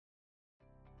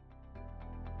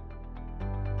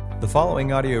The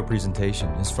following audio presentation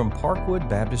is from Parkwood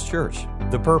Baptist Church.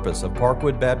 The purpose of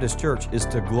Parkwood Baptist Church is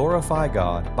to glorify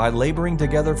God by laboring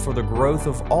together for the growth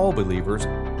of all believers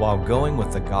while going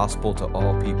with the gospel to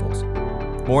all peoples.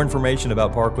 More information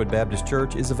about Parkwood Baptist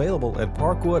Church is available at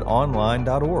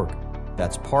parkwoodonline.org.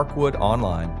 That's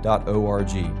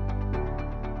parkwoodonline.org.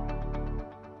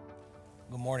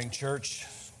 Good morning, church.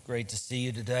 Great to see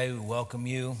you today. We welcome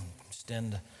you.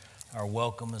 Extend our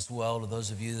welcome as well to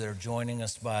those of you that are joining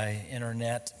us by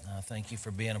internet. Thank you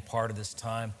for being a part of this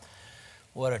time.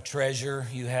 What a treasure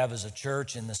you have as a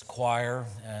church in this choir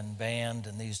and band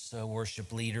and these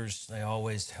worship leaders. They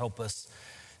always help us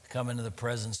come into the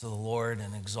presence of the Lord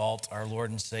and exalt our Lord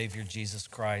and Savior Jesus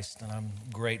Christ. And I'm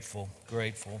grateful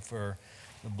for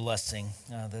the blessing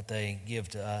that they give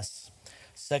to us.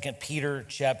 2 Peter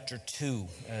chapter 2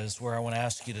 is where I want to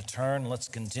ask you to turn. Let's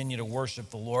continue to worship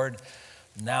the Lord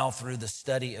now through the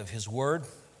study of His Word.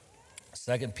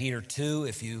 2 Peter 2,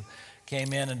 if you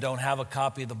came in and don't have a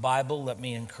copy of the Bible, let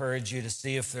me encourage you to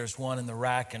see if there's one in the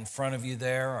rack in front of you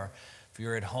there, or if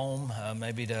you're at home,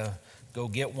 maybe to go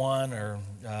get one, or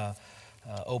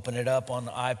open it up on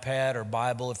the iPad or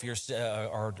Bible if you're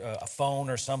or a phone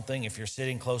or something. If you're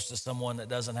sitting close to someone that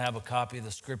doesn't have a copy of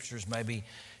the Scriptures, maybe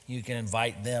you can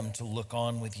invite them to look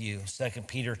on with you. 2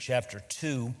 Peter chapter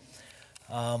 2.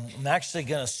 I'm actually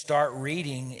going to start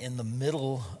reading in the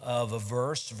middle of a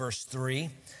verse 3.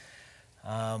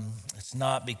 It's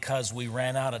not because we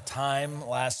ran out of time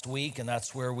last week and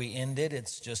that's where we ended.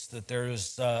 It's just that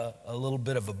there's a little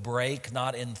bit of a break,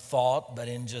 not in thought, but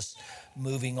in just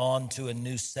moving on to a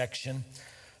new section.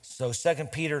 So 2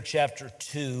 Peter chapter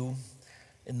 2,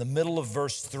 in the middle of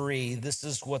verse 3, this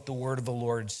is what the word of the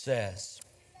Lord says.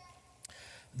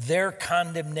 Their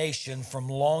condemnation from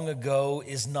long ago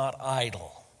is not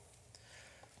idle.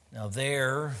 Now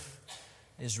there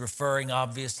is referring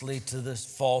obviously to the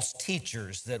false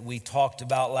teachers that we talked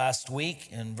about last week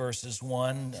in verses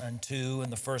 1 and 2 and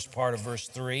the first part of verse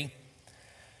 3.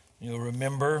 You'll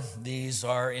remember these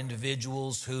are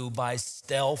individuals who by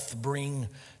stealth bring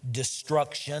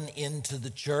destruction into the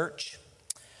church.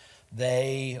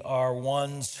 They are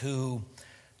ones who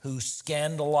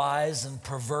scandalize and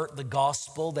pervert the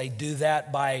gospel. They do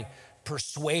that by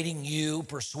persuading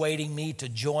me to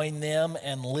join them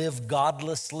and live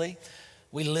godlessly.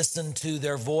 We listen to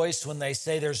their voice when they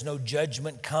say there's no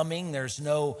judgment coming, there's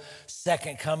no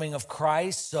second coming of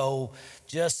Christ. So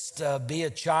just be a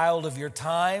child of your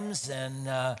times and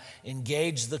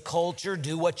engage the culture,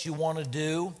 do what you want to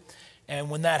do. And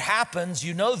when that happens,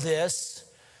 you know this,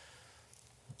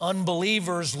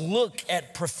 unbelievers look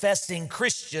at professing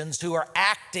Christians who are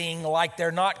acting like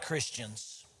they're not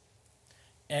Christians,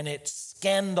 and it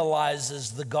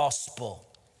scandalizes the gospel.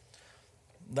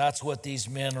 That's what these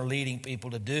men are leading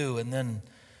people to do. And then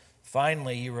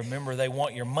finally, you remember they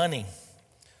want your money.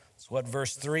 That's what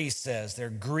verse 3 says.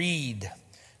 Their greed,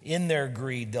 in their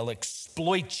greed, they'll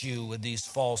exploit you with these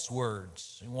false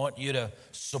words. They want you to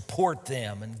support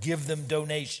them and give them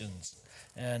donations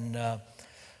and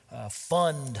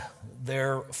fund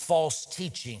their false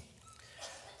teaching.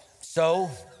 So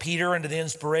Peter, under the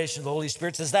inspiration of the Holy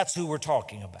Spirit, says that's who we're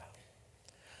talking about.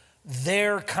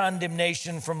 Their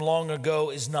condemnation from long ago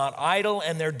is not idle,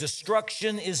 and their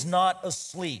destruction is not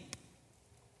asleep.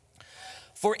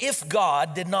 For if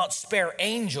God did not spare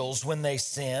angels when they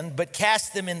sinned, but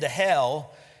cast them into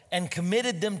hell and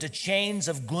committed them to chains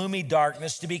of gloomy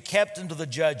darkness to be kept unto the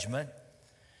judgment,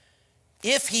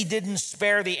 if He didn't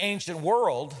spare the ancient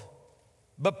world,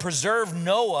 but preserved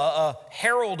Noah, a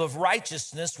herald of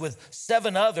righteousness, with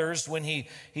 7 others when he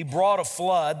brought a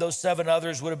flood. Those 7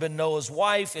 others would have been Noah's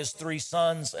wife, his 3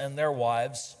 sons, and their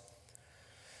wives.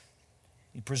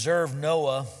 He preserved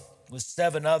Noah with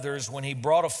 7 others when He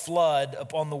brought a flood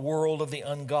upon the world of the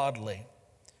ungodly.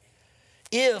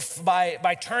 If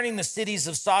by turning the cities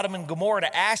of Sodom and Gomorrah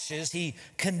to ashes, He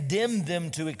condemned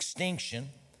them to extinction,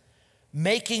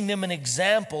 making them an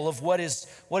example of what is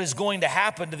going to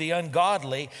happen to the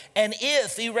ungodly. And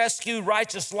if He rescued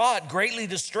righteous Lot, greatly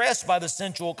distressed by the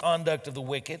sensual conduct of the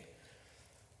wicked,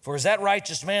 for as that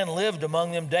righteous man lived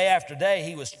among them day after day,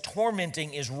 he was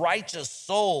tormenting his righteous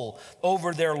soul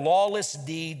over their lawless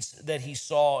deeds that he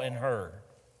saw and heard.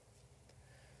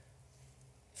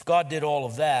 If God did all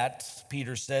of that,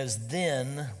 Peter says,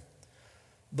 then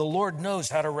the Lord knows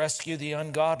how to rescue the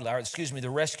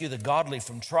rescue the godly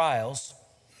from trials,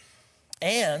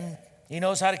 and He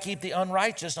knows how to keep the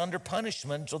unrighteous under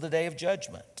punishment until the day of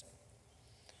judgment,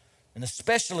 and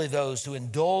especially those who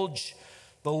indulge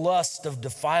the lust of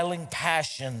defiling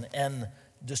passion and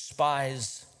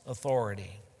despise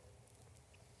authority.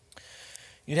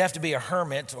 You'd have to be a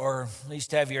hermit, or at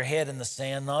least have your head in the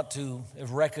sand, not to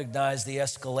have recognized the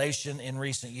escalation in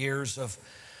recent years of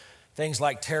things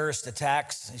like terrorist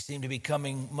attacks. They seem to be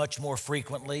coming much more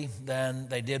frequently than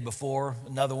they did before.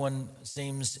 Another one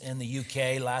seems in the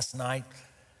UK last night.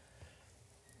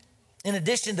 In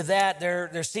addition to that,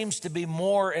 there seems to be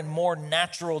more and more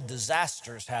natural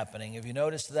disasters happening. Have you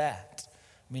noticed that?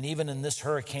 I mean, even in this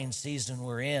hurricane season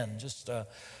we're in, just an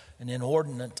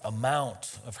inordinate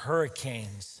amount of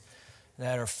hurricanes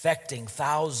that are affecting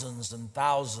thousands and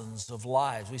thousands of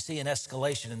lives. We see an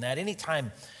escalation in that.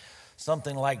 Anytime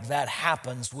something like that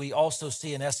happens, we also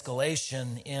see an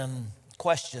escalation in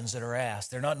questions that are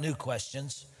asked. They're not new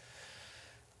questions.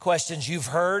 Questions you've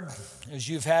heard as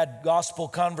you've had gospel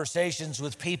conversations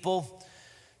with people.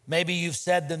 Maybe you've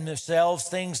said them yourselves,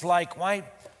 things like,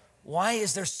 why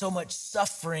is there so much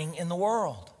suffering in the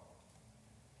world?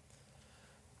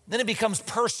 Then it becomes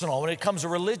personal when it becomes a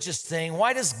religious thing.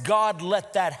 Why does God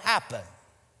let that happen?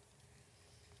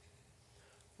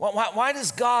 Why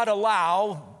does God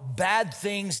allow bad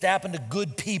things to happen to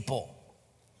good people?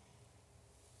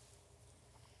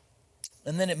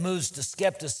 And then it moves to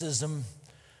skepticism.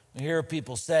 You hear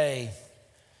people say,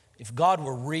 if God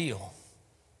were real,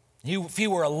 if he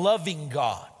were a loving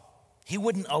God, he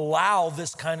wouldn't allow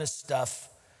this kind of stuff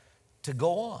to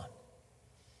go on.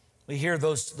 We hear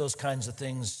those kinds of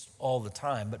things all the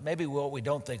time, but maybe what we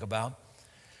don't think about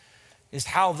is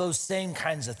how those same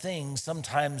kinds of things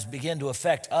sometimes begin to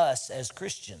affect us as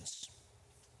Christians.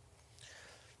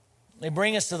 They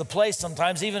bring us to the place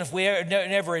sometimes, even if we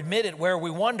never admit it, where we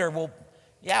wonder,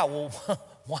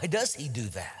 why does he do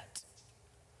that?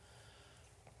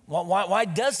 Why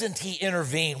doesn't he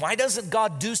intervene? Why doesn't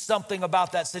God do something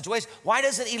about that situation? Why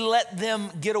doesn't he let them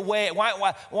get away?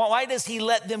 Why does he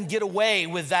let them get away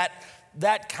with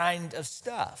that kind of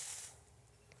stuff?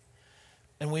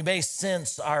 And we may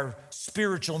sense our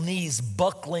spiritual knees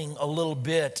buckling a little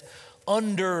bit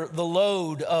under the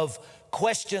load of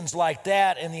questions like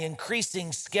that and the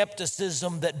increasing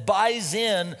skepticism that buys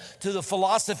in to the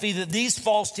philosophy that these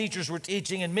false teachers were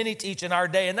teaching and many teach in our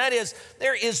day, and that is,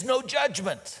 there is no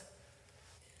judgment.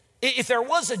 If there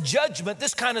was a judgment,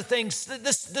 this kind of thing,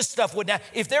 this stuff wouldn't happen.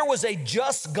 If there was a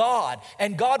just God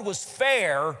and God was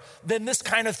fair, then this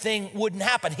kind of thing wouldn't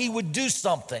happen. He would do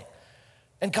something.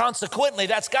 And consequently,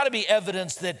 that's got to be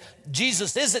evidence that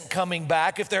Jesus isn't coming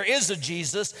back if there is a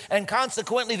Jesus, and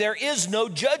consequently, there is no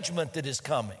judgment that is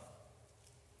coming.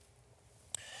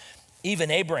 Even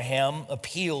Abraham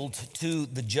appealed to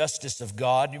the justice of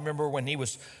God. You remember when he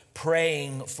was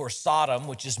praying for Sodom,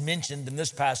 which is mentioned in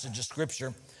this passage of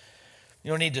Scripture.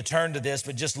 You don't need to turn to this,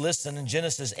 but just listen. In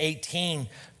Genesis 18,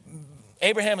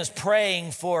 Abraham is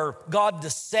praying for God to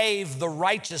save the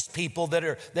righteous people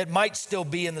that might still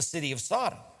be in the city of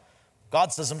Sodom.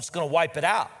 God says, I'm just going to wipe it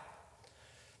out.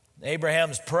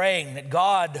 Abraham's praying that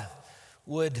God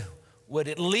would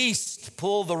at least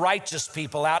pull the righteous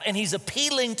people out, and he's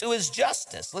appealing to his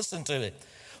justice. Listen to it.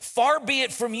 Far be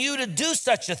it from you to do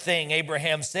such a thing,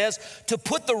 Abraham says, to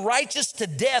put the righteous to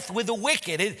death with the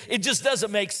wicked. It just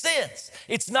doesn't make sense.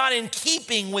 It's not in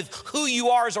keeping with who you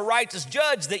are as a righteous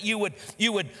judge that you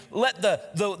would let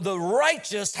the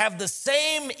righteous have the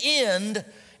same end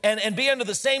and be under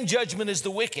the same judgment as the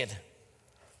wicked.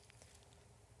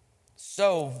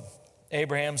 So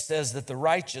Abraham says that the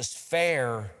righteous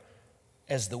fare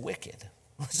as the wicked.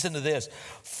 Listen to this.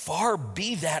 Far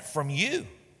be that from you.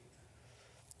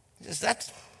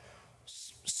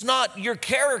 It's not your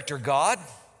character, God,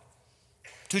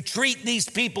 to treat these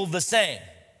people the same,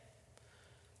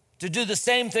 to do the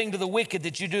same thing to the wicked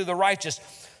that you do to the righteous.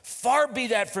 Far be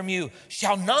that from you.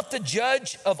 Shall not the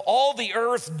judge of all the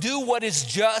earth do what is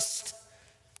just?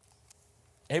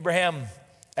 Abraham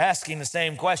asking the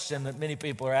same question that many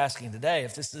people are asking today.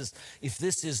 If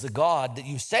this is the God that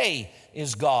you say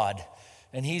is God,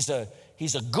 and He's a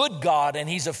good God, and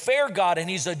He's a fair God, and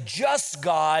He's a just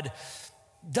God,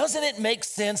 doesn't it make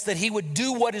sense that He would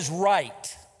do what is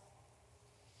right?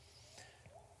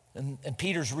 And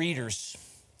Peter's readers,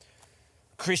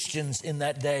 Christians in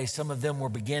that day, some of them were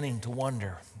beginning to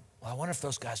wonder, well, I wonder if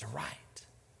those guys are right.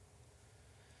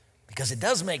 Because it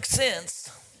does make sense.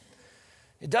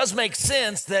 It does make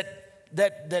sense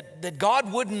that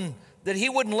God wouldn't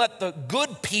let the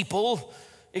good people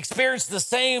experience the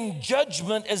same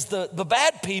judgment as the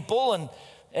bad people,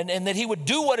 and that He would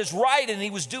do what is right and He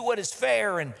would do what is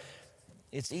fair. And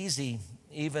it's easy,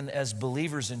 even as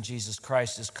believers in Jesus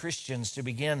Christ, as Christians, to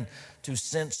begin to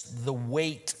sense the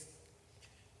weight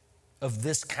of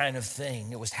this kind of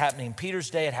thing. It was happening in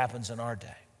Peter's day, it happens in our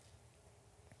day.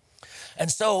 And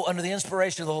so, under the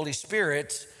inspiration of the Holy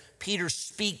Spirit, Peter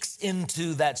speaks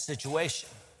into that situation.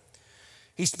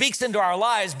 He speaks into our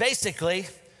lives basically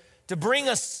to bring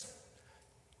us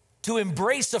to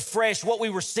embrace afresh what we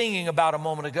were singing about a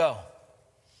moment ago.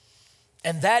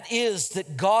 And that is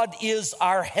that God is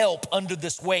our help under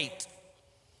this weight.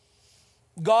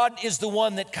 God is the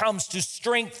one that comes to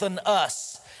strengthen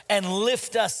us and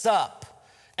lift us up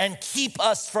and keep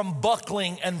us from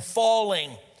buckling and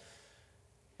falling,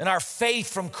 and our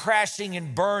faith from crashing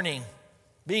and burning,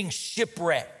 being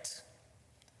shipwrecked.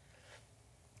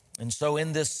 And so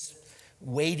in this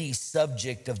weighty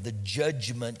subject of the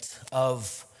judgment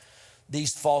of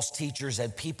these false teachers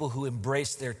and people who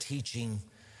embrace their teaching,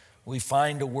 we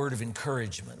find a word of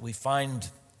encouragement. We find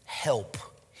help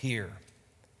here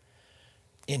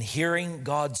in hearing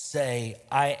God say,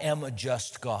 I am a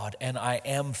just God and I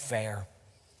am fair.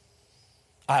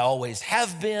 I always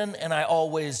have been and I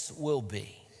always will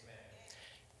be.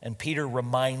 And Peter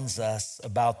reminds us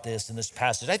about this in this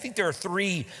passage. I think there are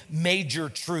three major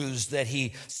truths that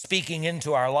he's speaking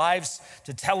into our lives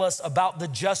to tell us about the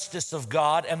justice of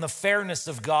God and the fairness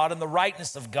of God and the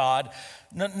rightness of God.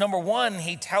 Number one,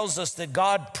 he tells us that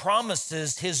God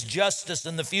promises his justice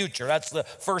in the future. That's the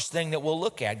first thing that we'll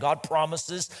look at. God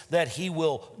promises that he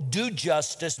will do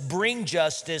justice, bring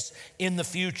justice in the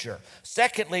future.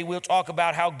 Secondly, we'll talk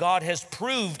about how God has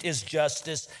proved his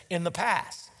justice in the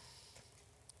past.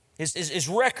 His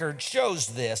record shows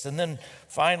this. And then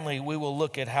finally, we will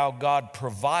look at how God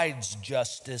provides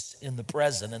justice in the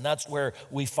present. And that's where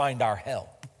we find our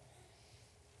help,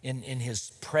 in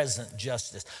his present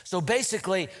justice. So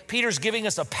basically, Peter's giving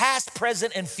us a past,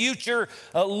 present, and future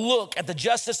look at the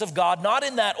justice of God, not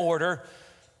in that order,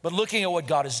 but looking at what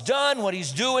God has done, what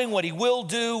he's doing, what he will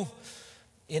do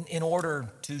in order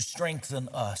to strengthen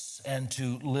us and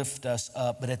to lift us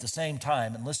up. But at the same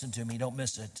time, and listen to me, don't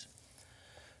miss it,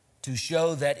 to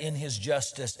show that in his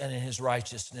justice and in his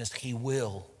righteousness, he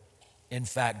will, in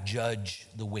fact, judge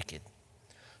the wicked.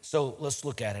 So let's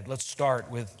look at it. Let's start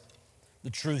with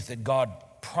the truth that God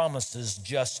promises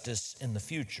justice in the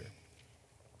future.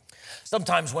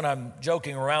 Sometimes when I'm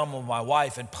joking around with my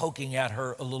wife and poking at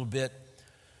her a little bit,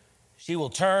 she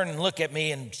will turn and look at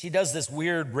me, and she does this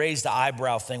weird raised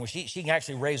eyebrow thing where she can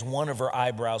actually raise one of her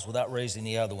eyebrows without raising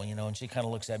the other one, and she kind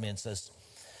of looks at me and says,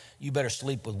 "You better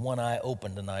sleep with one eye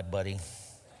open tonight, buddy."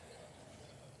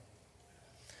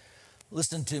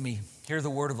 Listen to me. Hear the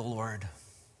word of the Lord.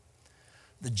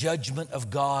 The judgment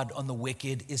of God on the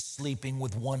wicked is sleeping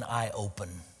with one eye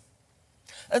open.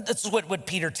 That's what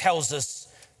Peter tells us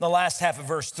in the last half of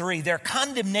verse 3. Their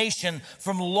condemnation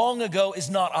from long ago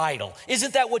is not idle.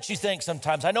 Isn't that what you think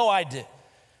sometimes? I know I do.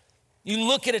 You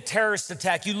look at a terrorist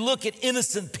attack, you look at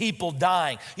innocent people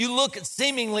dying, you look at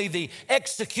seemingly the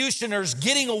executioners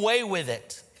getting away with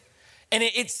it. And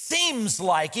it seems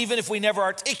like, even if we never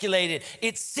articulate it,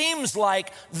 it seems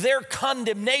like their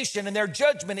condemnation and their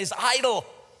judgment is idle.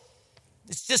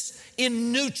 It's just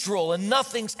in neutral and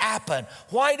nothing's happened.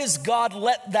 Why does God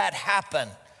let that happen?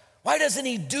 Why doesn't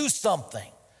he do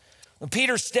something? When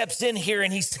Peter steps in here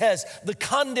and he says the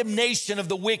condemnation of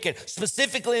the wicked,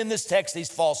 specifically in this text, these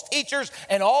false teachers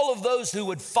and all of those who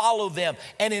would follow them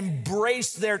and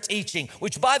embrace their teaching,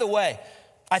 which, by the way,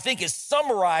 I think is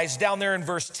summarized down there in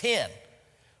verse 10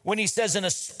 when he says, and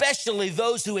especially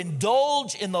those who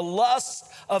indulge in the lust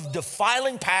of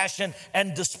defiling passion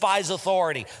and despise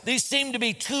authority. These seem to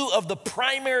be two of the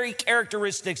primary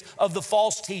characteristics of the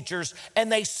false teachers,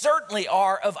 and they certainly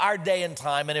are of our day and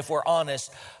time, and if we're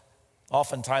honest,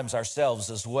 oftentimes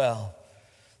ourselves as well.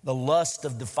 The lust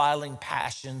of defiling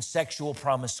passion, sexual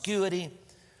promiscuity,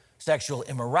 sexual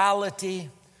immorality,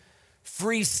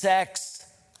 free sex,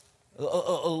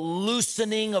 a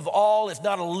loosening of all, if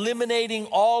not eliminating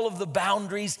all of the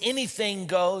boundaries, anything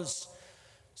goes.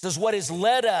 This is what has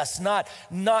led us not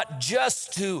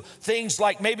just to things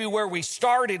like maybe where we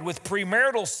started with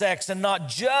premarital sex, and not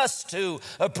just to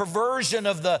a perversion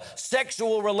of the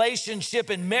sexual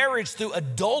relationship in marriage through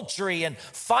adultery and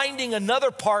finding another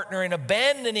partner and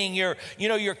abandoning your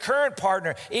current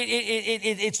partner.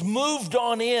 It's moved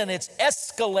on in. It's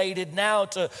escalated now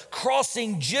to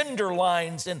crossing gender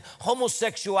lines and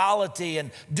homosexuality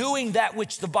and doing that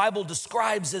which the Bible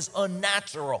describes as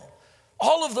unnatural.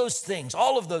 All of those things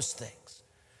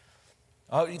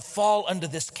fall under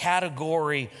this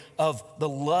category of the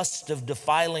lust of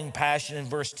defiling passion in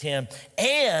verse 10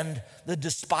 and the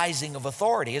despising of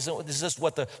authority. Is this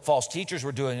what the false teachers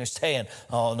were doing? They're saying,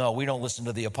 oh no, we don't listen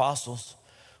to the apostles.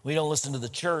 We don't listen to the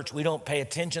church. We don't pay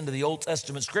attention to the Old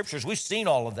Testament scriptures. We've seen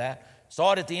all of that.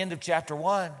 Saw it at the end of chapter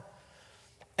 1.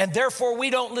 And therefore we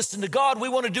don't listen to God. We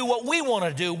want to do what we want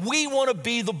to do. We want to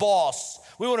be the boss.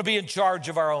 We want to be in charge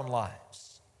of our own lives.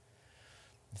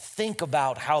 Think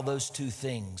about how those two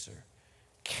things are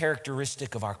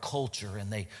characteristic of our culture,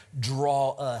 and they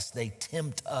draw us, they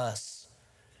tempt us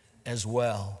as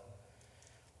well.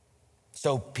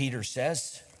 So Peter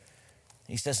says,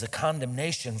 he says the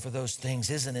condemnation for those things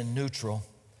isn't in neutral,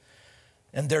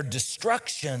 and their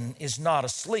destruction is not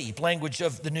asleep. Language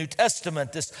of the New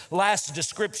Testament, this last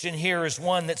description here is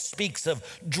one that speaks of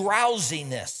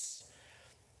drowsiness.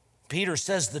 Peter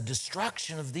says the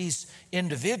destruction of these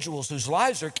individuals whose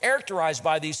lives are characterized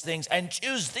by these things and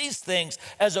choose these things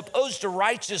as opposed to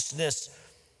righteousness,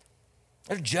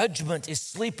 their judgment is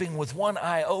sleeping with one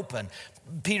eye open.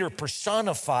 Peter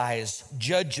personifies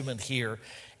judgment here,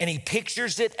 and he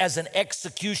pictures it as an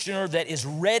executioner that is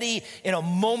ready in a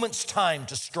moment's time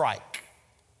to strike.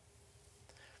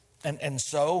 And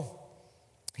so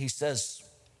he says,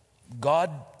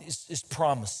 God is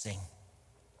promising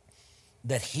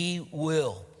that he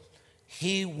will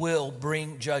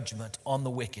bring judgment on the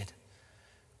wicked.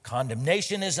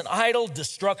 Condemnation isn't idle,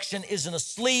 destruction isn't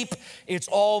asleep. It's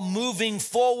all moving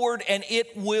forward, and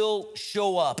it will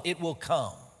show up. It will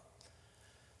come.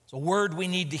 It's a word we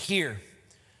need to hear.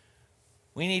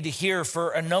 We need to hear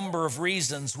for a number of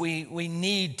reasons. We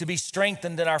need to be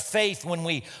strengthened in our faith when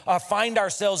we find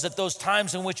ourselves at those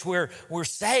times in which we're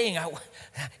saying,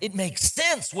 it makes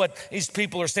sense what these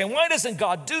people are saying. Why doesn't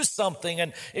God do something?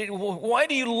 And why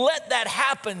do you let that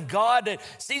happen, God? It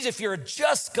seems if you're a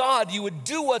just God, you would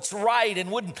do what's right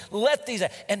and wouldn't let these.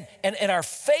 And our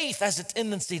faith has a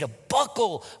tendency to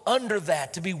buckle under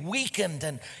that, to be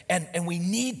weakened. And we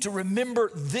need to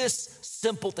remember this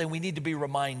simple thing. We need to be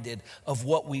reminded of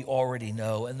what we already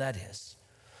know, and that is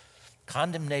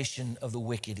condemnation of the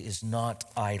wicked is not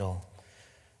idle,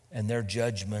 and their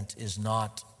judgment is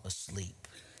not asleep.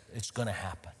 It's going to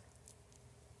happen.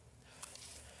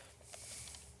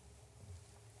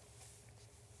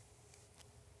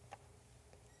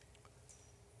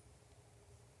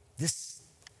 This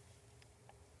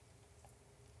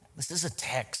is a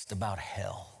text about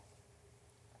hell.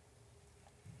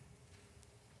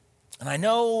 And I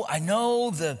know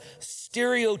the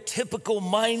stereotypical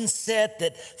mindset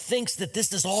that thinks that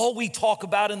this is all we talk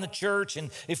about in the church. And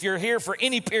if you're here for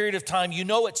any period of time, you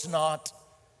know it's not.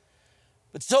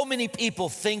 But so many people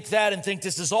think that and think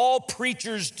this is all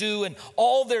preachers do and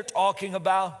all they're talking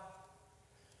about.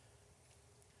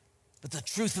 But the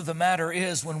truth of the matter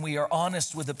is, when we are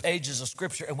honest with the pages of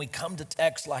Scripture and we come to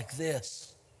texts like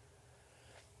this,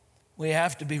 we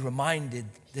have to be reminded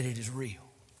that it is real.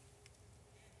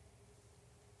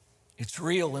 It's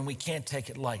real, and we can't take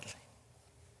it lightly.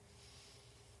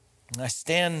 And I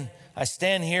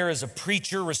stand here as a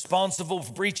preacher responsible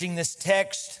for preaching this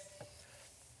text.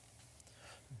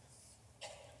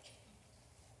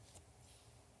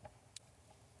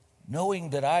 Knowing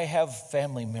that I have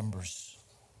family members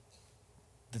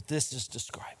that this is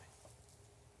describing.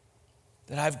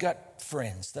 That I've got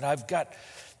friends, that I've got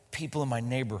people in my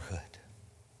neighborhood.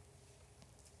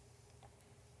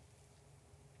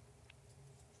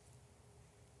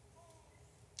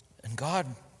 And God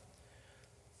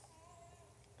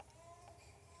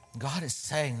is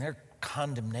saying their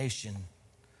condemnation,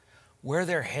 where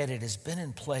they're headed, has been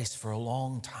in place for a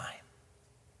long time.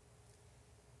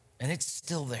 And it's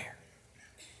still there.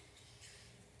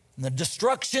 And the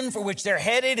destruction for which they're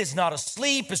headed is not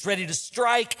asleep, it's ready to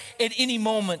strike at any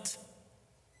moment.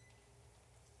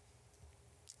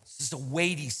 This is a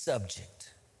weighty subject.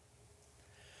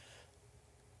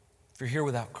 If you're here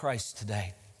without Christ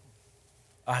today,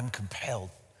 I'm compelled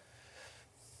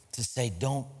to say,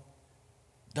 don't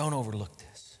overlook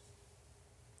this.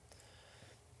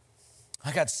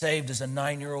 I got saved as a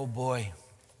 9-year-old boy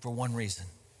for one reason,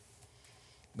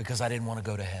 because I didn't want to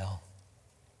go to hell.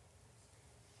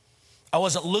 I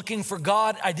wasn't looking for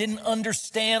God. I didn't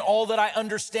understand all that I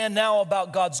understand now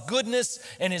about God's goodness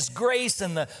and His grace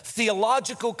and the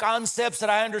theological concepts that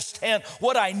I understand.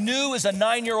 What I knew as a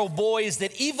 9-year-old boy is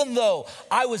that even though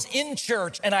I was in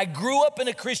church and I grew up in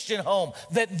a Christian home,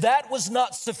 that was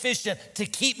not sufficient to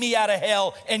keep me out of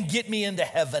hell and get me into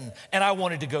heaven. And I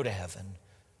wanted to go to heaven.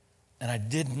 And I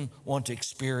didn't want to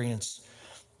experience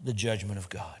the judgment of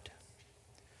God.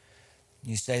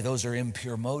 You say those are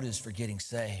impure motives for getting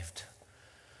saved.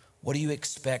 What do you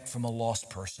expect from a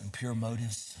lost person? Pure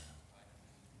motives?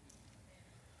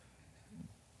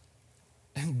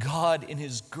 And God, in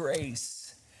His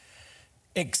grace,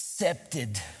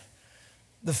 accepted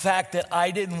the fact that I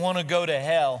didn't want to go to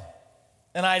hell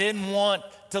and I didn't want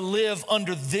to live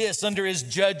under His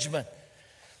judgment.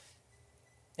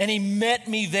 And He met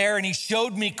me there and He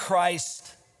showed me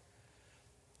Christ.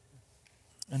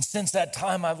 And since that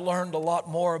time, I've learned a lot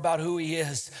more about who He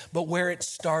is. But where it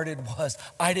started was,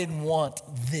 I didn't want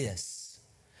this.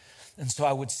 And so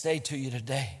I would say to you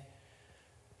today,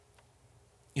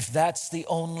 if that's the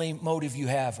only motive you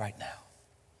have right now,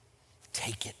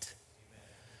 take it.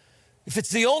 If it's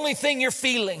the only thing you're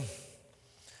feeling,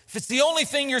 if it's the only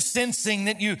thing you're sensing,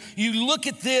 that you look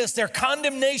at this, their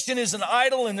condemnation is an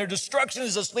idol and their destruction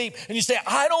is asleep, and you say,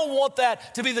 I don't want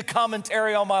that to be the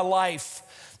commentary on my life,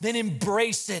 then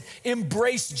embrace it.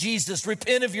 Embrace Jesus.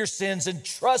 Repent of your sins and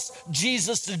trust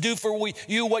Jesus to do for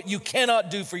you what you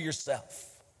cannot do for yourself.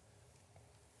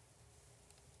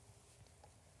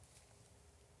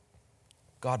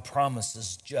 God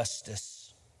promises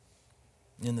justice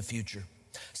in the future.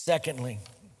 Secondly,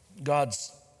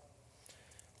 God's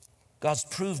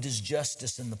proved his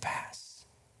justice in the past.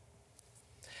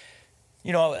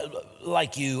 You know,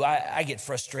 like you, I get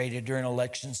frustrated during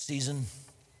election season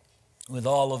with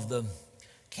all of the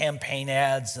campaign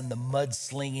ads and the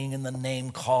mudslinging and the name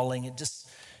calling. It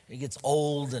gets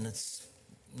old and it's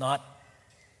not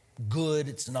good,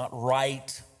 it's not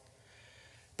right.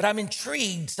 But I'm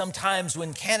intrigued sometimes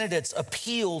when candidates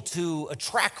appeal to a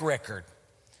track record.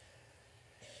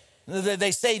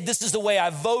 They say, this is the way I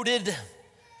voted,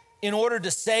 in order to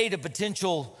say to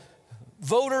potential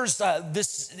voters,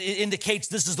 this indicates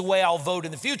this is the way I'll vote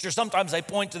in the future. Sometimes they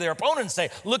point to their opponent and say,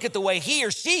 look at the way he or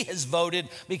she has voted.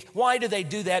 Why do they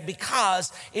do that?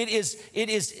 Because it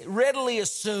is readily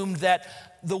assumed that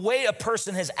the way a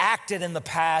person has acted in the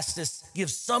past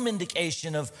gives some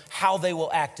indication of how they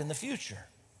will act in the future.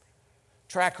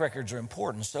 Track records are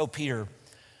important. So Peter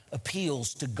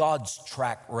appeals to God's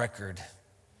track record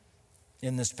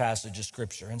in this passage of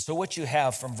Scripture. And so what you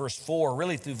have from verse 4,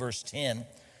 really through verse 10,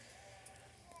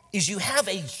 is you have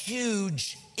a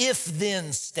huge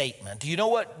if-then statement. Do you know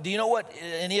what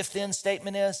an if-then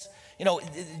statement is? You know,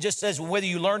 it just says whether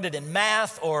you learned it in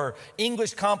math or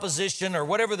English composition or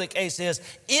whatever the case is,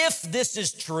 if this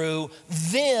is true,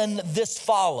 then this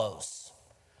follows.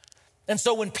 And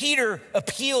so when Peter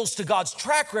appeals to God's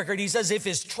track record, he says if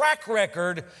his track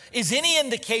record is any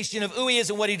indication of who he is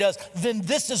and what he does, then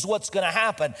this is what's going to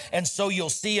happen. And so you'll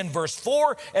see in verse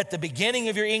 4 at the beginning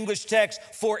of your English text,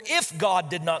 for if God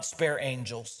did not spare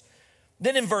angels.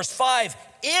 Then in verse 5,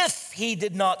 if he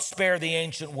did not spare the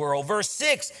ancient world. Verse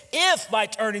 6, if by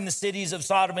turning the cities of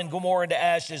Sodom and Gomorrah into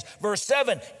ashes. Verse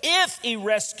 7, if he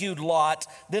rescued Lot.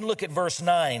 Then look at verse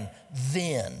 9,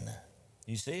 then.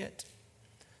 You see it?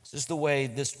 This is the way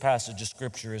this passage of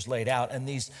Scripture is laid out. And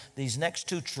these next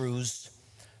two truths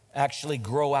actually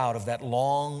grow out of that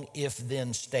long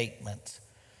if-then statement.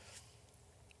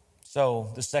 So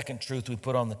the second truth we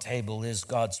put on the table is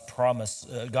God's promise.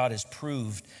 God has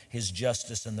proved his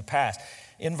justice in the past.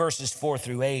 In verses 4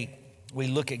 through 8, we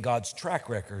look at God's track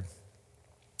record.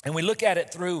 And we look at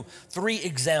it through three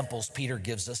examples Peter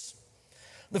gives us.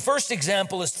 The first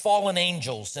example is fallen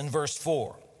angels in verse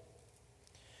 4.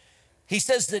 He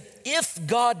says that if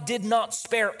God did not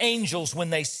spare angels when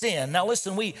they sinned. Now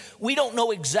listen, we don't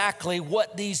know exactly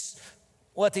what these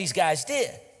guys did.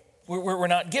 We're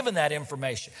not given that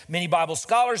information. Many Bible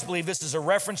scholars believe this is a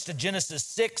reference to Genesis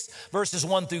 6, verses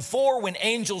 1 through 4, when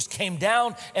angels came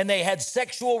down and they had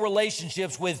sexual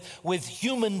relationships with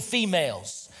human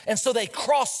females. And so they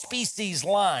crossed species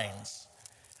lines.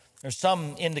 There's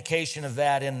some indication of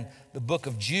that in the book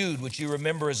of Jude, which you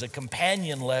remember as a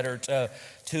companion letter to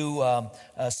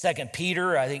 2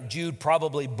 Peter. I think Jude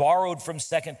probably borrowed from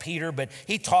 2 Peter, but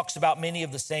he talks about many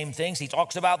of the same things. He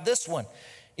talks about this one.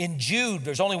 In Jude,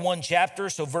 there's only one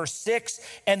chapter, so verse 6,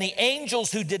 and the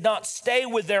angels who did not stay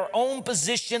with their own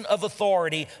position of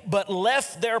authority, but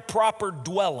left their proper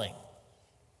dwelling.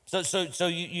 So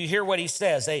you hear what he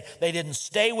says. They didn't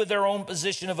stay with their own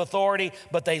position of authority,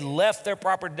 but they left their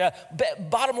proper.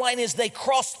 Bottom line is they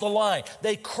crossed the line.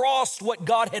 They crossed what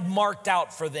God had marked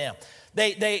out for them.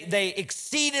 They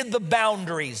exceeded the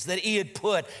boundaries that he had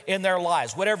put in their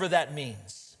lives, whatever that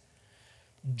means.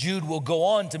 Jude will go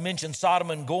on to mention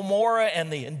Sodom and Gomorrah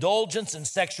and the indulgence in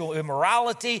sexual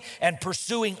immorality and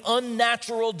pursuing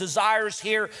unnatural desires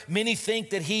here. Many think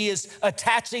that he is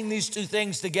attaching these two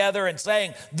things together and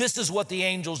saying, this is what the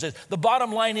angels did. The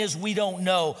bottom line is we don't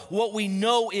know. What we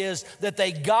know is that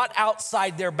they got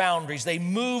outside their boundaries. They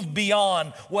moved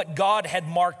beyond what God had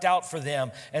marked out for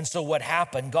them. And so what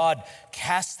happened? God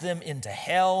cast them into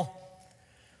hell.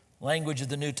 Language of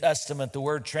the New Testament, the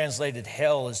word translated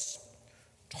hell is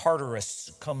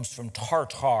Tartarus, comes from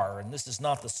tartar, and this is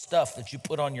not the stuff that you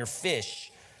put on your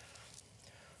fish.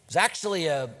 It's actually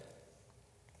an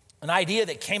idea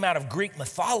that came out of Greek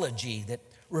mythology that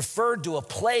referred to a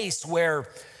place where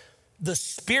the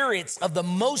spirits of the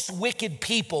most wicked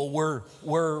people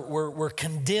were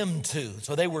condemned to.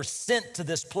 So they were sent to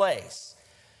this place.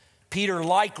 Peter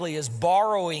likely is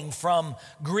borrowing from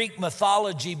Greek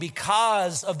mythology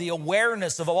because of the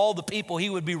awareness of all the people he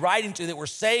would be writing to that were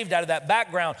saved out of that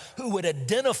background who would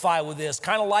identify with this,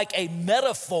 kind of like a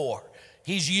metaphor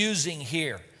he's using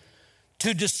here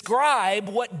to describe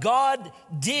what God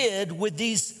did with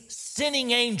these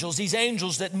sinning angels, these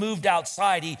angels that moved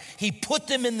outside. He put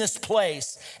them in this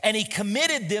place and he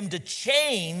committed them to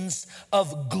chains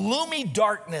of gloomy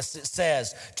darkness, it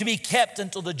says, to be kept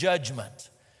until the judgment.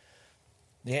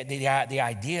 The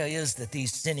idea is that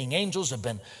these sinning angels have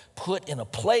been put in a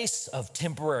place of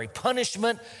temporary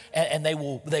punishment, and they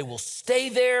will stay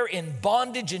there in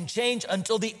bondage and chains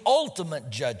until the ultimate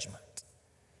judgment.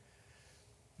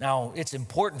 Now, it's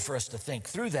important for us to think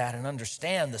through that and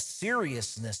understand the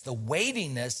seriousness, the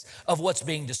weightiness of what's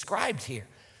being described here.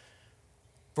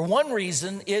 For one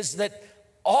reason is that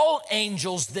all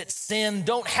angels that sin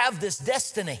don't have this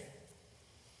destiny.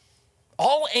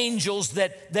 All angels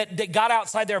that got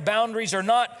outside their boundaries are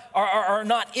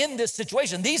not in this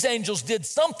situation. These angels did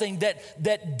something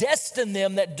that destined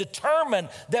them, that determined,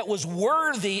 that was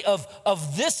worthy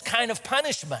of this kind of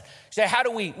punishment. So how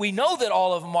do we know that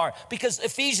all of them are? Because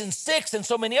Ephesians 6 and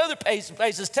so many other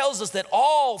places tells us that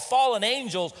all fallen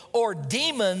angels or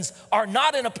demons are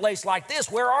not in a place like this.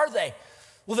 Where are they?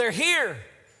 Well, they're here.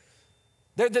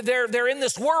 They're in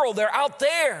this world. They're out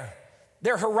there.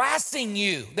 They're harassing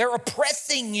you. They're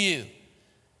oppressing you.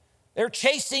 They're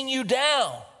chasing you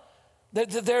down.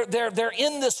 They're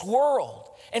in this world.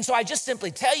 And so I just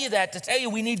simply tell you that to tell you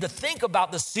we need to think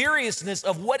about the seriousness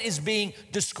of what is being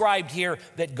described here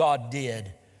that God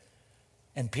did.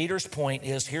 And Peter's point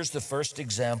is, here's the first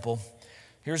example.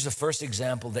 Here's the first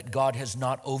example that God has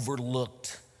not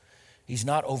overlooked. He's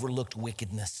not overlooked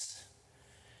wickedness.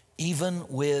 Even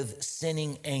with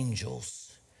sinning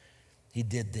angels, he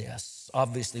did this.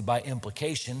 Obviously, by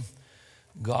implication,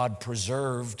 God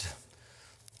preserved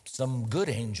some good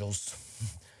angels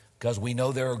because we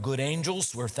know there are good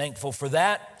angels. We're thankful for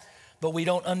that, but we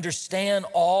don't understand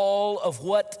all of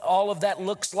what all of that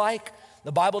looks like.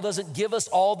 The Bible doesn't give us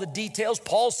all the details.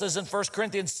 Paul says in 1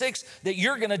 Corinthians 6 that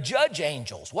you're going to judge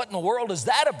angels. What in the world is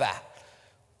that about?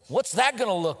 What's that going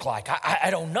to look like? I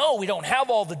don't know. We don't have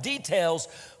all the details,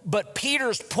 but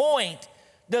Peter's point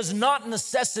does not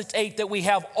necessitate that we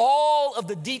have all of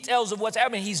the details of what's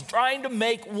happening. He's trying to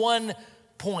make one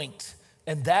point,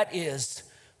 and that is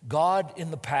God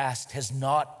in the past has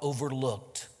not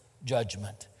overlooked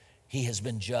judgment. He has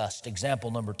been just. Example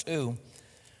number 2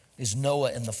 is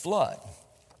Noah and the flood.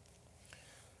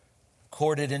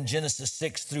 Recorded in Genesis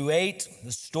 6 through 8,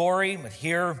 the story, but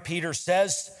here Peter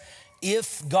says,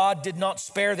 if God did not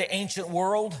spare the ancient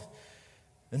world,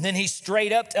 and then he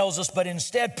straight up tells us, but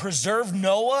instead preserved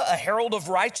Noah, a herald of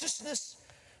righteousness,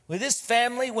 with his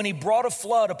family when he brought a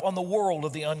flood upon the world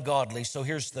of the ungodly. So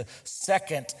here's the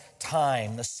second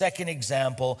time, the second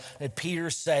example that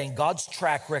Peter's saying God's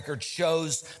track record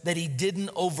shows that he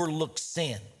didn't overlook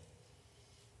sin.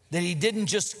 That he didn't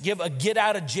just give a get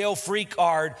out of jail free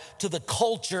card to the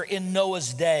culture in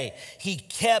Noah's day. He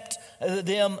kept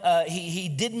them, he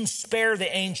didn't spare the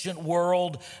ancient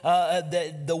world,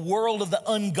 the world of the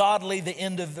ungodly, the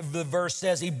end of the verse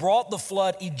says. He brought the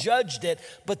flood, he judged it,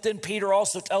 but then Peter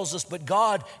also tells us, but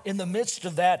God, in the midst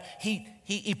of that,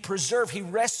 he preserved, he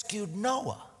rescued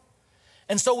Noah.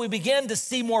 And so we begin to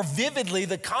see more vividly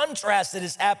the contrast that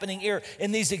is happening here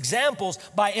in these examples.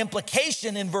 By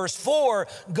implication, in verse 4,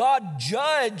 God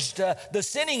judged the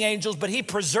sinning angels, but he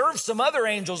preserved some other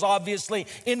angels, obviously.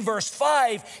 In verse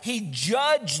 5, he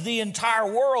judged the entire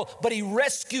world, but he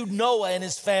rescued Noah and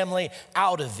his family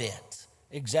out of it.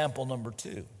 Example number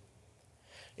 2.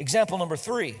 Example number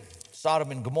 3,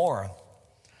 Sodom and Gomorrah.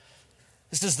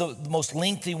 This is the most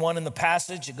lengthy one in the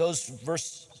passage. It goes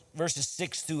verses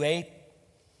 6 through 8.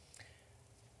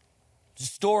 The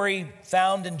story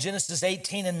found in Genesis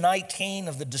 18 and 19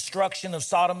 of the destruction of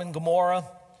Sodom and Gomorrah.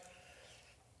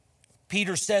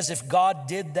 Peter says if God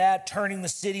did that, turning the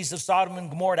cities of Sodom and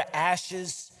Gomorrah to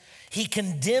ashes, he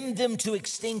condemned them to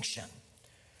extinction.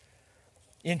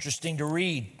 Interesting to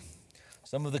read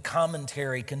some of the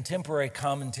commentary, contemporary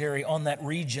commentary on that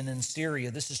region in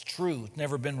Syria. This is true. It's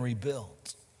never been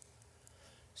rebuilt.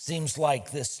 Seems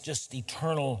like this just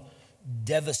eternal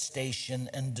devastation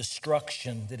and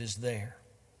destruction that is there.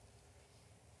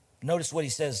 Notice what he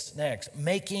says next,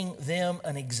 making them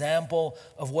an example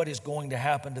of what is going to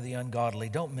happen to the ungodly.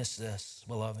 Don't miss this,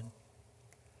 beloved.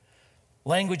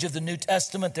 Language of the New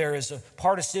Testament, there is a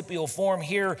participial form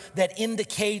here that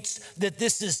indicates that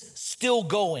this is still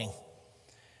going.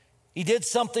 He did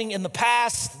something in the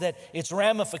past that its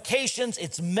ramifications,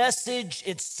 its message,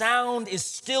 its sound is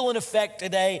still in effect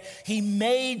today. He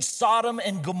made Sodom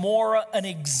and Gomorrah an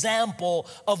example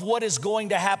of what is going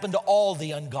to happen to all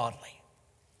the ungodly.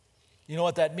 You know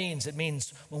what that means? It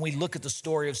means when we look at the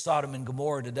story of Sodom and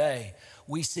Gomorrah today,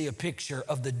 we see a picture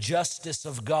of the justice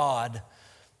of God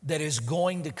that is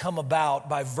going to come about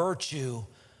by virtue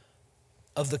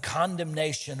of the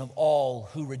condemnation of all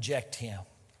who reject him.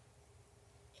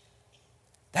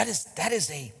 That is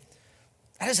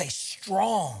a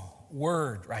strong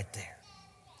word right there.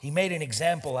 He made an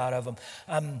example out of them.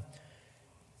 I'm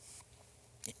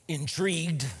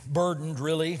intrigued, burdened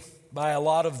really, by a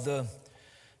lot of the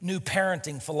new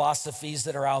parenting philosophies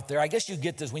that are out there. I guess you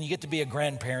get this when you get to be a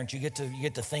grandparent. You get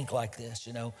to think like this,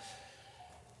 you know.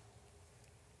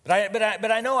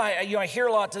 But I know I hear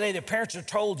a lot today that parents are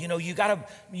told, you got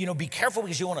to, be careful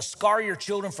because you want to scar your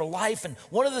children for life. And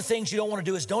one of the things you don't want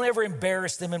to do is don't ever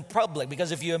embarrass them in public,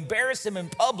 because if you embarrass them in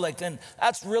public, then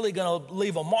that's really going to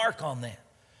leave a mark on them.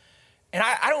 And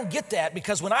I don't get that,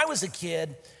 because when I was a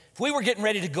kid, if we were getting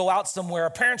ready to go out somewhere,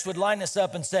 our parents would line us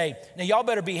up and say, now y'all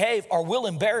better behave or we'll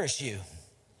embarrass you.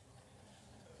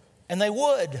 And they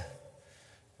would.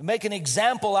 Make an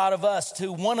example out of us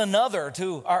to one another,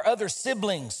 to our other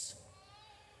siblings.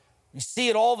 You see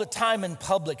it all the time in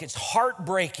public. It's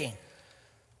heartbreaking.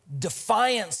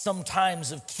 Defiance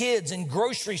sometimes of kids in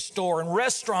grocery store and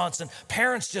restaurants, and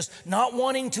parents just not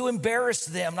wanting to embarrass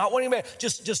them,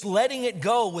 just letting it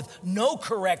go with no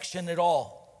correction at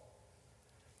all.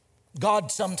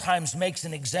 God sometimes makes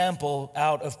an example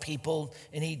out of people,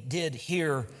 and he did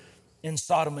here in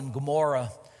Sodom and Gomorrah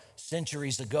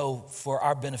centuries ago for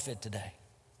our benefit today.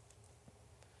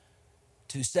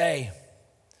 To say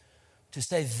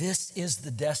this is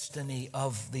the destiny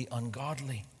of the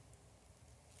ungodly.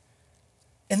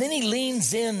 And then he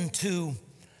leans into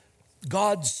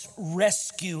God's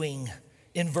rescuing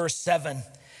in verse 7.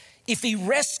 If he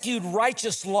rescued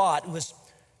righteous Lot, who was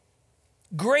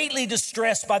greatly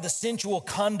distressed by the sensual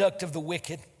conduct of the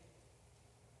wicked.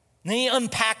 And he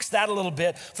unpacks that a little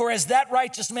bit. For as that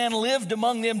righteous man lived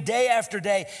among them day after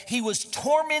day, he was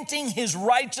tormenting his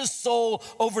righteous soul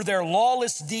over their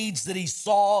lawless deeds that he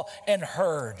saw and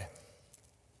heard.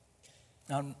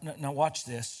 Now watch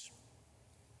this.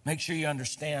 Make sure you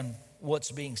understand what's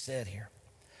being said here.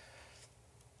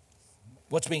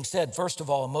 What's being said, first of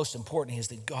all, and most importantly, is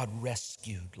that God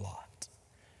rescued Lot.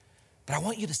 But I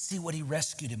want you to see what he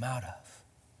rescued him out of.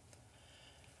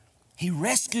 He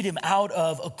rescued him out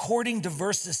of, according to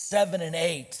verses 7 and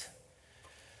 8,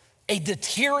 a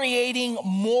deteriorating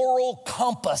moral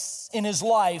compass in his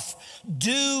life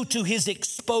due to his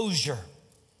exposure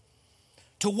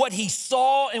to what he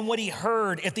saw and what he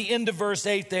heard at the end of verse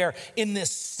 8 there in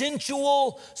this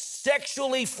sensual,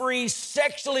 sexually free,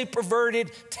 sexually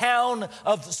perverted town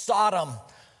of Sodom.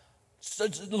 So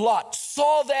Lot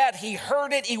saw that, he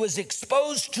heard it, he was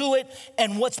exposed to it,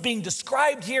 and what's being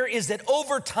described here is that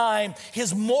over time,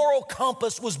 his moral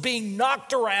compass was being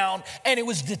knocked around and it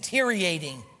was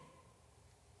deteriorating.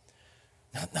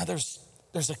 Now there's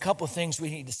a couple of things we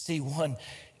need to see. One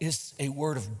is a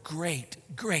word of great,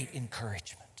 great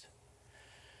encouragement,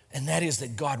 and that is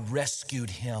that God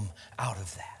rescued him out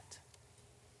of that.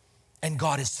 And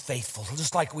God is faithful.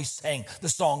 Just like we sang the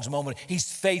songs a moment,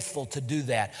 he's faithful to do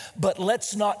that. But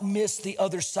let's not miss the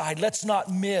other side. Let's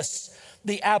not miss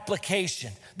the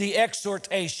application, the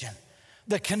exhortation,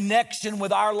 the connection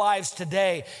with our lives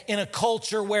today in a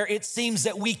culture where it seems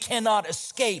that we cannot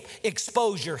escape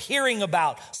exposure, hearing with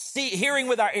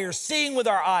our ears, seeing with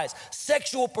our eyes,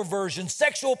 sexual perversion,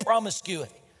 sexual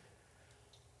promiscuity.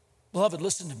 Beloved,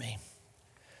 listen to me.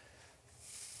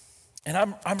 And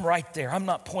I'm right there. I'm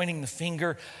not pointing the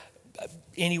finger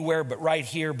anywhere but right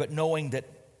here, but knowing that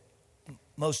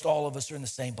most all of us are in the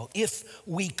same boat. If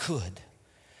we could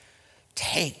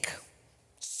take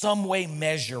some way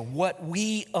measure what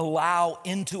we allow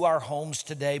into our homes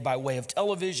today by way of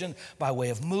television, by way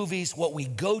of movies, what we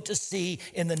go to see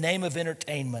in the name of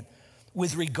entertainment,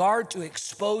 with regard to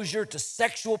exposure to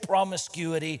sexual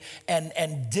promiscuity and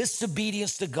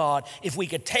disobedience to God, if we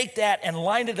could take that and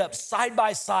line it up side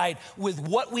by side with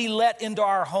what we let into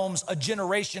our homes a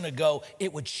generation ago,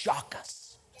 it would shock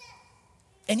us.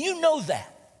 And you know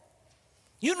that.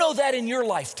 You know that in your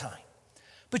lifetime.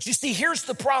 But you see, here's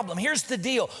the problem. Here's the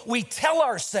deal. We tell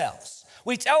ourselves,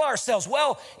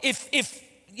 well,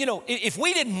 if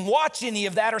we didn't watch any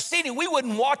of that or see any, we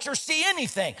wouldn't watch or see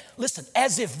anything. Listen,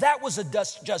 as if that was a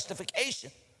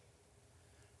justification.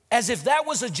 As if that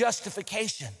was a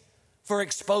justification for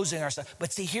exposing ourselves.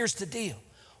 But see, here's the deal.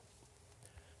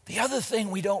 The other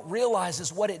thing we don't realize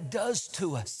is what it does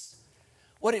to us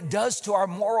what it does to our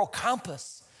moral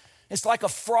compass. It's like a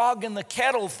frog in the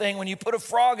kettle thing. When you put a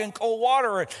frog in cold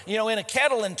water, in a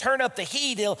kettle and turn up the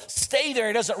heat, he'll stay there.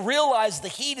 He doesn't realize the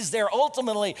heat is there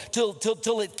ultimately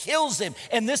till it kills him.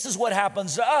 And this is what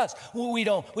happens to us. We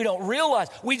don't realize.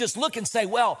 We just look and say,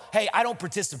 well, hey, I don't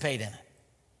participate in it.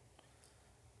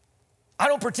 I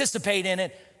don't participate in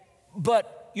it,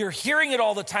 but you're hearing it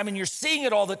all the time and you're seeing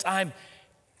it all the time.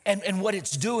 And what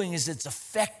it's doing is it's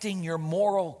affecting your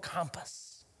moral compass.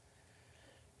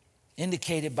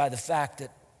 Indicated by the fact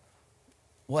that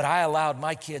what I allowed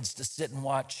my kids to sit and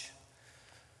watch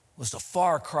was a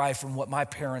far cry from what my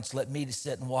parents let me to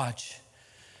sit and watch.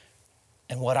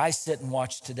 And what I sit and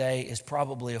watch today is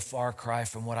probably a far cry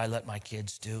from what I let my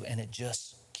kids do, and it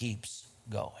just keeps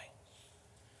going.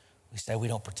 We say we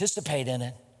don't participate in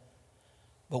it,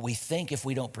 but we think if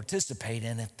we don't participate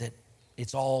in it that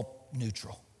it's all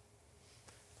neutral.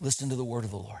 Listen to the word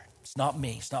of the Lord. It's not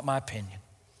me. It's not my opinion.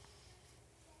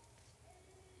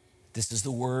 This is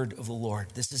the word of the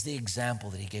Lord. This is the example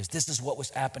that he gave. This is what was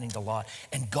happening to Lot.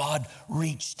 And God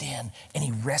reached in and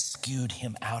he rescued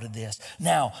him out of this.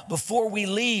 Now, before we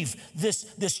leave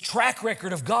this track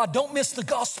record of God, don't miss the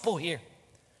gospel here.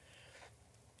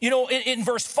 In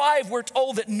verse 5, we're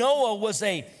told that Noah was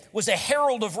a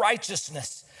herald of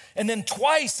righteousness. And then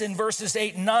twice in verses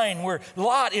 8 and 9, where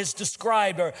Lot is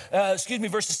described,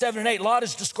 verses 7 and 8, Lot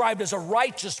is described as a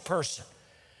righteous person.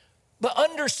 But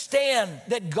understand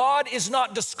that God is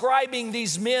not describing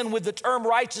these men with the term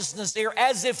righteousness here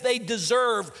as if they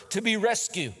deserve to be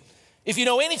rescued. If you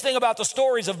know anything about the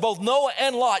stories of both Noah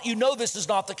and Lot, you know this is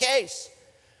not the case.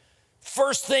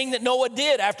 First thing that Noah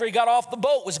did after he got off the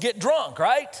boat was get drunk,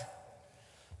 right?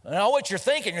 I know what you're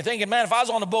thinking. You're thinking, man, if I was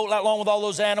on the boat that long with all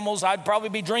those animals, I'd probably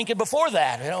be drinking before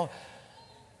that,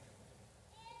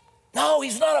 No,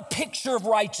 he's not a picture of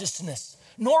righteousness,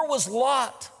 nor was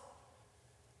Lot.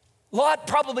 Lot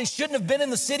probably shouldn't have been in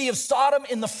the city of Sodom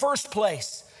in the first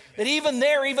place. That even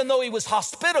there, even though he was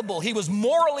hospitable, he was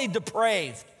morally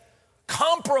depraved,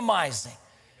 compromising.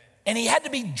 And he had to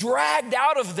be dragged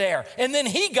out of there. And then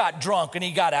he got drunk and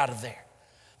he got out of there.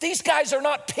 These guys are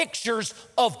not pictures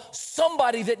of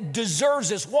somebody that deserves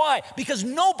this. Why? Because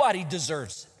nobody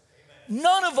deserves it.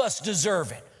 None of us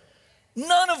deserve it.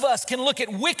 None of us can look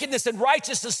at wickedness and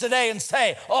righteousness today and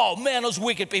say, oh man, those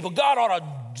wicked people, God ought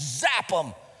to zap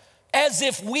them. As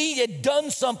if we had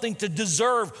done something to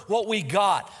deserve what we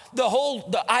got.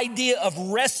 The idea of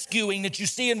rescuing that you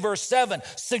see in verse 7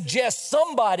 suggests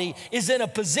somebody is in a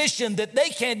position that they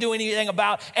can't do anything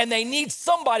about, and they need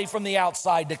somebody from the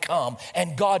outside to come.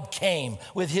 And God came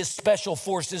with his special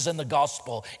forces in the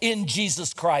gospel in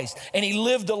Jesus Christ. And he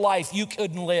lived a life you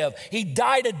couldn't live. He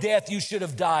died a death you should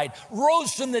have died,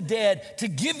 rose from the dead to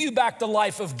give you back the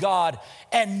life of God,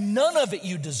 and none of it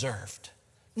you deserved.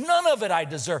 None of it I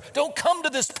deserve. Don't come to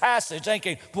this passage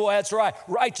thinking, boy, that's right.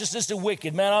 Righteousness and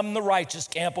wicked. Man, I'm in the righteous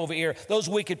camp over here. Those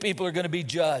wicked people are going to be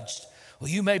judged. Well,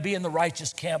 you may be in the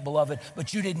righteous camp, beloved,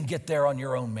 but you didn't get there on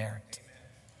your own merit.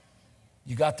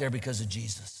 You got there because of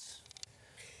Jesus.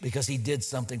 Because he did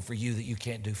something for you that you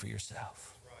can't do for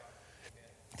yourself.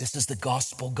 This is the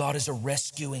gospel. God is a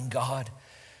rescuing God.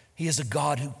 He is a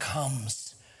God who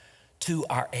comes to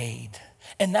our aid.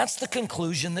 And that's the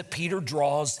conclusion that Peter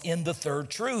draws in the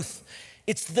third truth.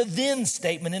 It's the then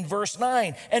statement in verse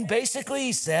 9. And basically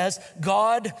he says,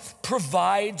 God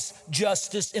provides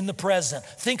justice in the present.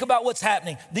 Think about what's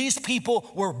happening. These people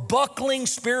were buckling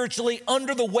spiritually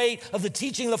under the weight of the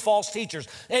teaching of the false teachers.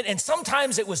 And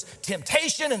sometimes it was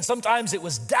temptation, and sometimes it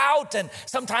was doubt, and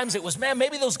sometimes it was, man,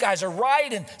 maybe those guys are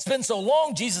right, and it's been so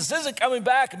long, Jesus isn't coming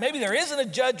back, and maybe there isn't a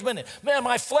judgment, and man,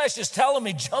 my flesh is telling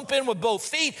me jump in with both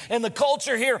feet, and the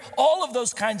culture here, all of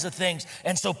those kinds of things.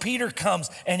 And so Peter comes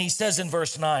and he says in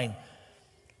verse 9,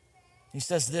 he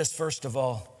says this, first of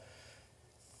all,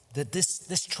 that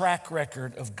this track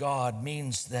record of God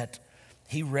means that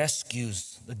he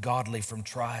rescues the godly from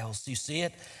trials. Do you see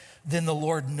it? Then the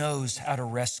Lord knows how to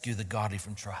rescue the godly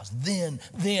from trials. Then,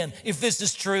 if this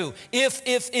is true,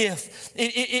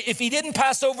 if he didn't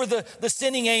pass over the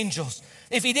sinning angels,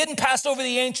 if he didn't pass over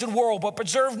the ancient world but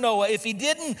preserved Noah, if he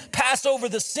didn't pass over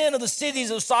the sin of the cities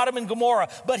of Sodom and Gomorrah,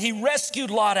 but he rescued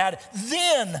Lot out,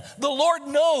 then the Lord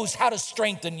knows how to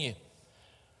strengthen you.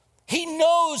 He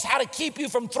knows how to keep you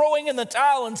from throwing in the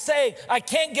towel and saying, I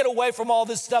can't get away from all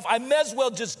this stuff. I may as well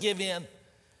just give in.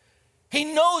 He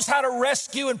knows how to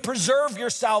rescue and preserve your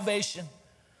salvation.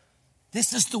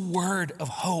 This is the word of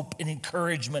hope and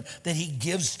encouragement that he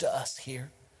gives to us here.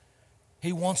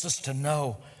 He wants us to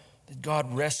know that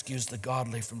God rescues the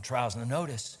godly from trials. Now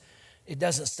notice, it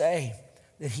doesn't say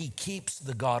that he keeps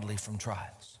the godly from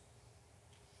trials.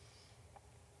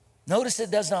 Notice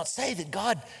it does not say that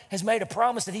God has made a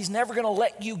promise that he's never going to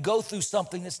let you go through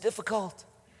something that's difficult.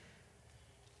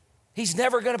 He's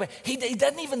never going to, he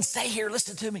doesn't even say here,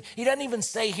 listen to me, he doesn't even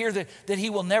say here that he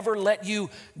will never let you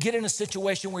get in a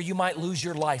situation where you might lose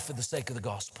your life for the sake of the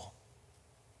gospel.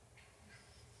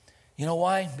 You know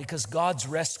why? Because God's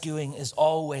rescuing is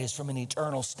always from an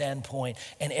eternal standpoint.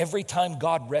 And every time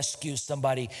God rescues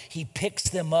somebody, he picks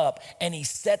them up and he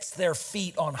sets their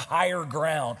feet on higher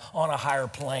ground, on a higher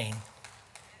plane.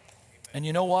 And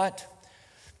you know what?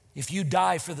 If you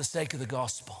die for the sake of the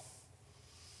gospel,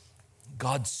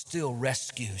 God still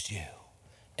rescues you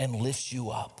and lifts you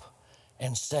up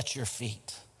and sets your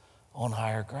feet on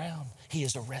higher ground. He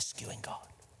is a rescuing God.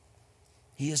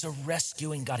 He is a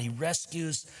rescuing God. He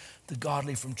rescues the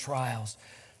godly from trials.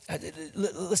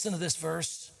 Listen to this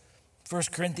verse, 1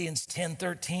 Corinthians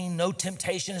 10:13. No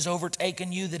temptation has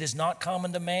overtaken you that is not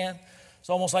common to man. It's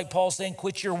almost like Paul saying,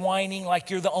 quit your whining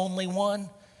like you're the only one.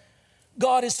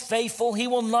 God is faithful. He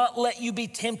will not let you be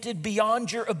tempted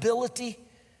beyond your ability.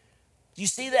 Do you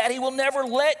see that? He will never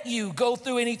let you go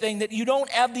through anything that you don't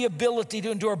have the ability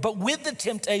to endure. But with the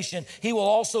temptation, he will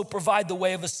also provide the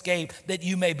way of escape that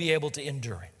you may be able to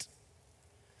endure it.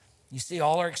 You see,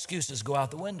 all our excuses go out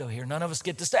the window here. None of us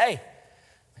get to say,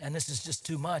 and this is just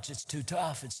too much. It's too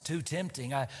tough. It's too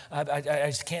tempting. I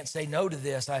just can't say no to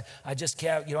this. I just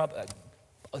can't,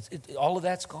 all of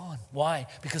that's gone. Why?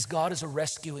 Because God is a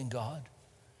rescuing God,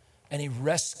 and he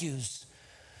rescues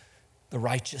the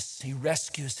righteous. He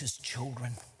rescues his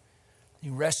children. He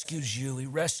rescues you. He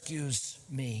rescues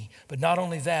me. But not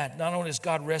only that, not only does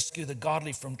God rescue the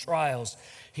godly from trials,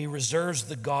 he reserves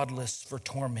the godless for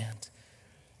torment.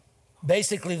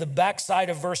 Basically, the backside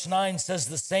of verse 9 says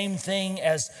the same thing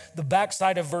as the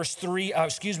backside of verse 3,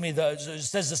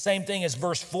 says the same thing as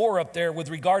verse 4 up there with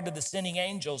regard to the sinning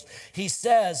angels. He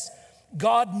says,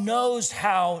 God knows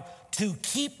how to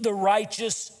keep the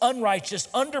unrighteous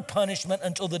under punishment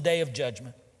until the day of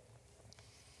judgment.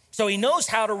 So he knows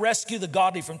how to rescue the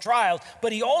godly from trials,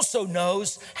 but he also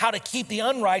knows how to keep the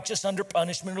unrighteous under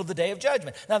punishment until the day of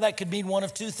judgment. Now that could mean one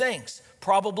of two things,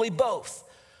 probably both.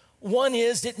 One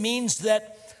is it means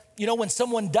that, when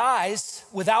someone dies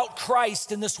without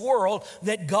Christ in this world,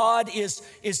 that God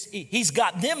he's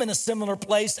got them in a similar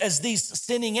place as these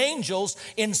sinning angels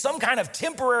in some kind of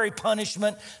temporary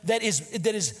punishment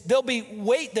they'll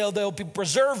be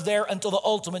preserved there until the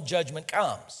ultimate judgment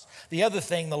comes. The other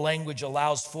thing the language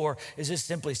allows for is just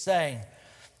simply saying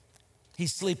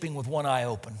he's sleeping with one eye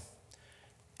open,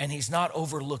 and he's not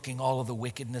overlooking all of the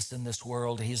wickedness in this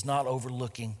world. He's not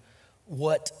overlooking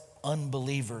what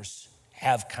unbelievers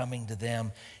have coming to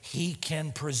them. He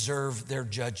can preserve their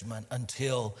judgment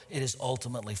until it is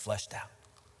ultimately fleshed out.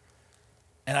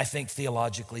 And I think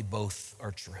theologically both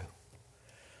are true.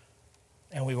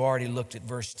 And we've already looked at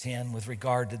verse 10 with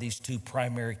regard to these two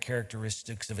primary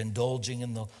characteristics of indulging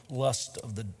in the lust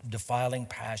of the defiling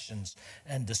passions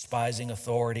and despising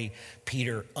authority.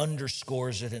 Peter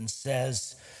underscores it and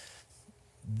says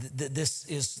this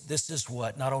is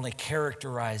what not only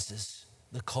characterizes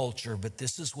the culture, but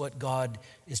this is what God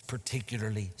is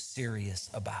particularly serious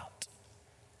about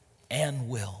and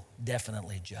will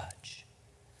definitely judge.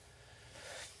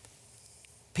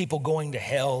 People going to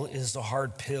hell is a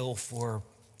hard pill for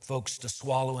folks to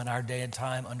swallow in our day and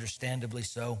time, understandably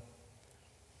so.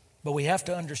 But we have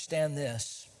to understand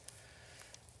this,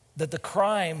 that the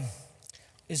crime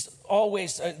is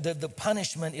always, the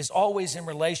punishment is always in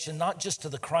relation not just to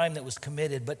the crime that was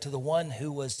committed, but to the one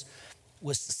who was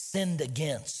sinned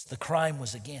against, the crime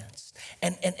was against.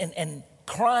 And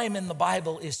crime in the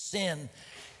Bible is sin,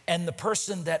 and the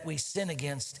person that we sin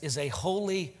against is a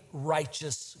holy,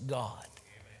 righteous God.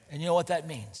 And you know what that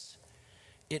means?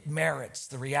 It merits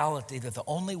the reality that the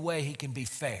only way he can be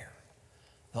fair,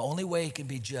 the only way he can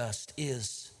be just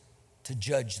is to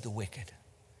judge the wicked.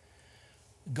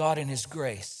 God in his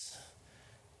grace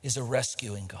is a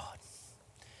rescuing God.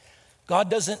 God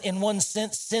doesn't, in one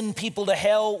sense, send people to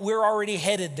hell. We're already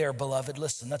headed there, beloved.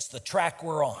 Listen, that's the track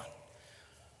we're on.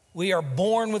 We are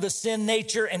born with a sin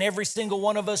nature, and every single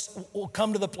one of us will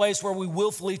come to the place where we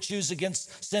willfully choose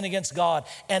sin against God.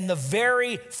 And the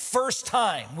very first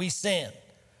time we sin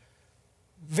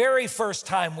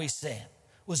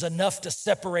was enough to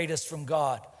separate us from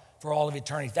God for all of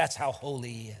eternity. That's how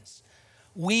holy he is.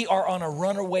 We are on a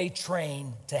runaway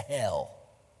train to hell.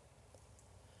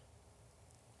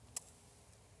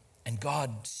 And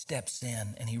God steps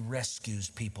in and he rescues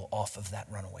people off of that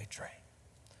runaway train.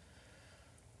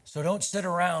 So don't sit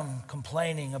around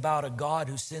complaining about a God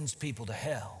who sends people to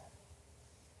hell.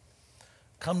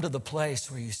 Come to the place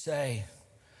where you say,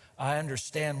 I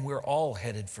understand we're all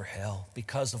headed for hell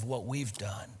because of what we've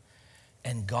done.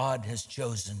 And God has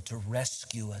chosen to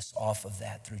rescue us off of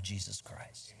that through Jesus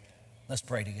Christ. Let's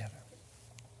pray together.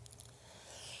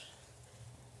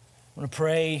 I'm going to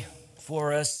pray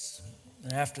for us,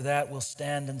 and after that we'll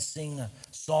stand and sing a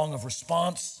song of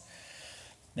response.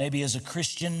 Maybe as a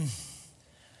Christian,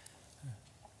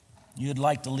 you'd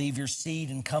like to leave your seat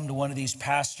and come to one of these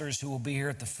pastors who will be here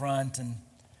at the front and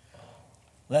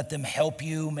let them help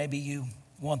you. Maybe you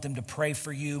want them to pray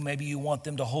for you. Maybe you want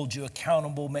them to hold you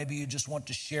accountable. Maybe you just want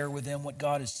to share with them what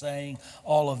God is saying.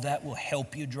 All of that will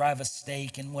help you drive a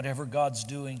stake in whatever God's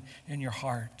doing in your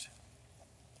heart.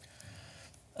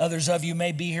 Others of you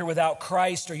may be here without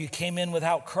Christ, or you came in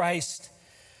without Christ.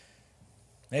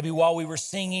 Maybe while we were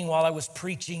singing, while I was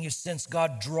preaching, you sensed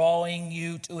God drawing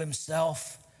you to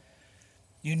Himself.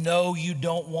 You know you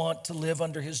don't want to live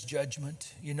under His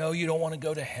judgment. You know you don't want to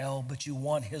go to hell, but you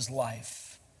want His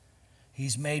life.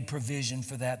 He's made provision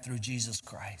for that through Jesus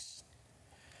Christ.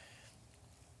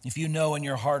 If you know in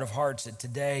your heart of hearts that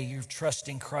today you're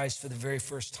trusting Christ for the very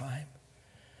first time,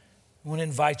 I want to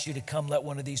invite you to come let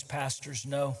one of these pastors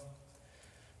know.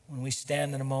 When we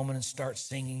stand in a moment and start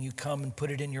singing, you come and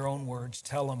put it in your own words.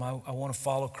 Tell them, I want to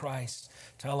follow Christ.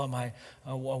 Tell them, I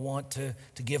want to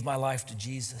give my life to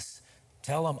Jesus.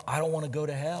 Tell them, I don't want to go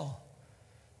to hell.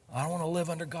 I don't want to live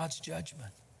under God's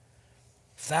judgment.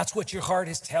 If that's what your heart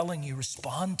is telling you,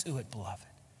 respond to it, beloved.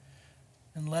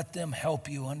 And let them help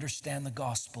you understand the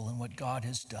gospel and what God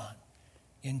has done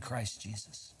in Christ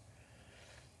Jesus.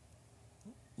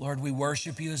 Lord, we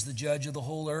worship you as the judge of the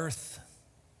whole earth.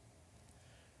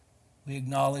 We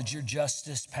acknowledge your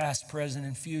justice, past, present,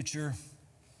 and future.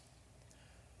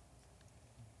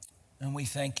 And we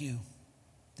thank you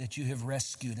that you have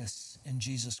rescued us in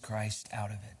Jesus Christ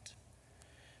out of it.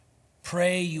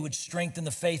 Pray you would strengthen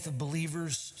the faith of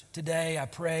believers today. I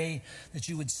pray that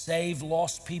you would save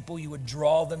lost people. You would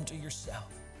draw them to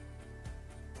yourself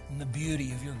in the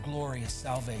beauty of your glorious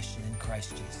salvation in Christ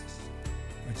Jesus.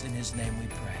 For it's in His name we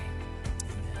pray.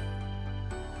 Amen.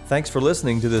 Thanks for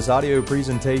listening to this audio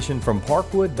presentation from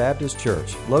Parkwood Baptist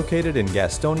Church, located in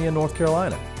Gastonia, North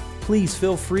Carolina. Please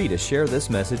feel free to share this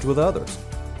message with others.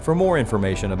 For more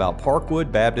information about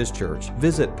Parkwood Baptist Church,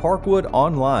 visit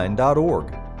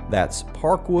parkwoodonline.org. That's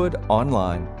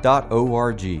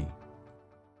parkwoodonline.org.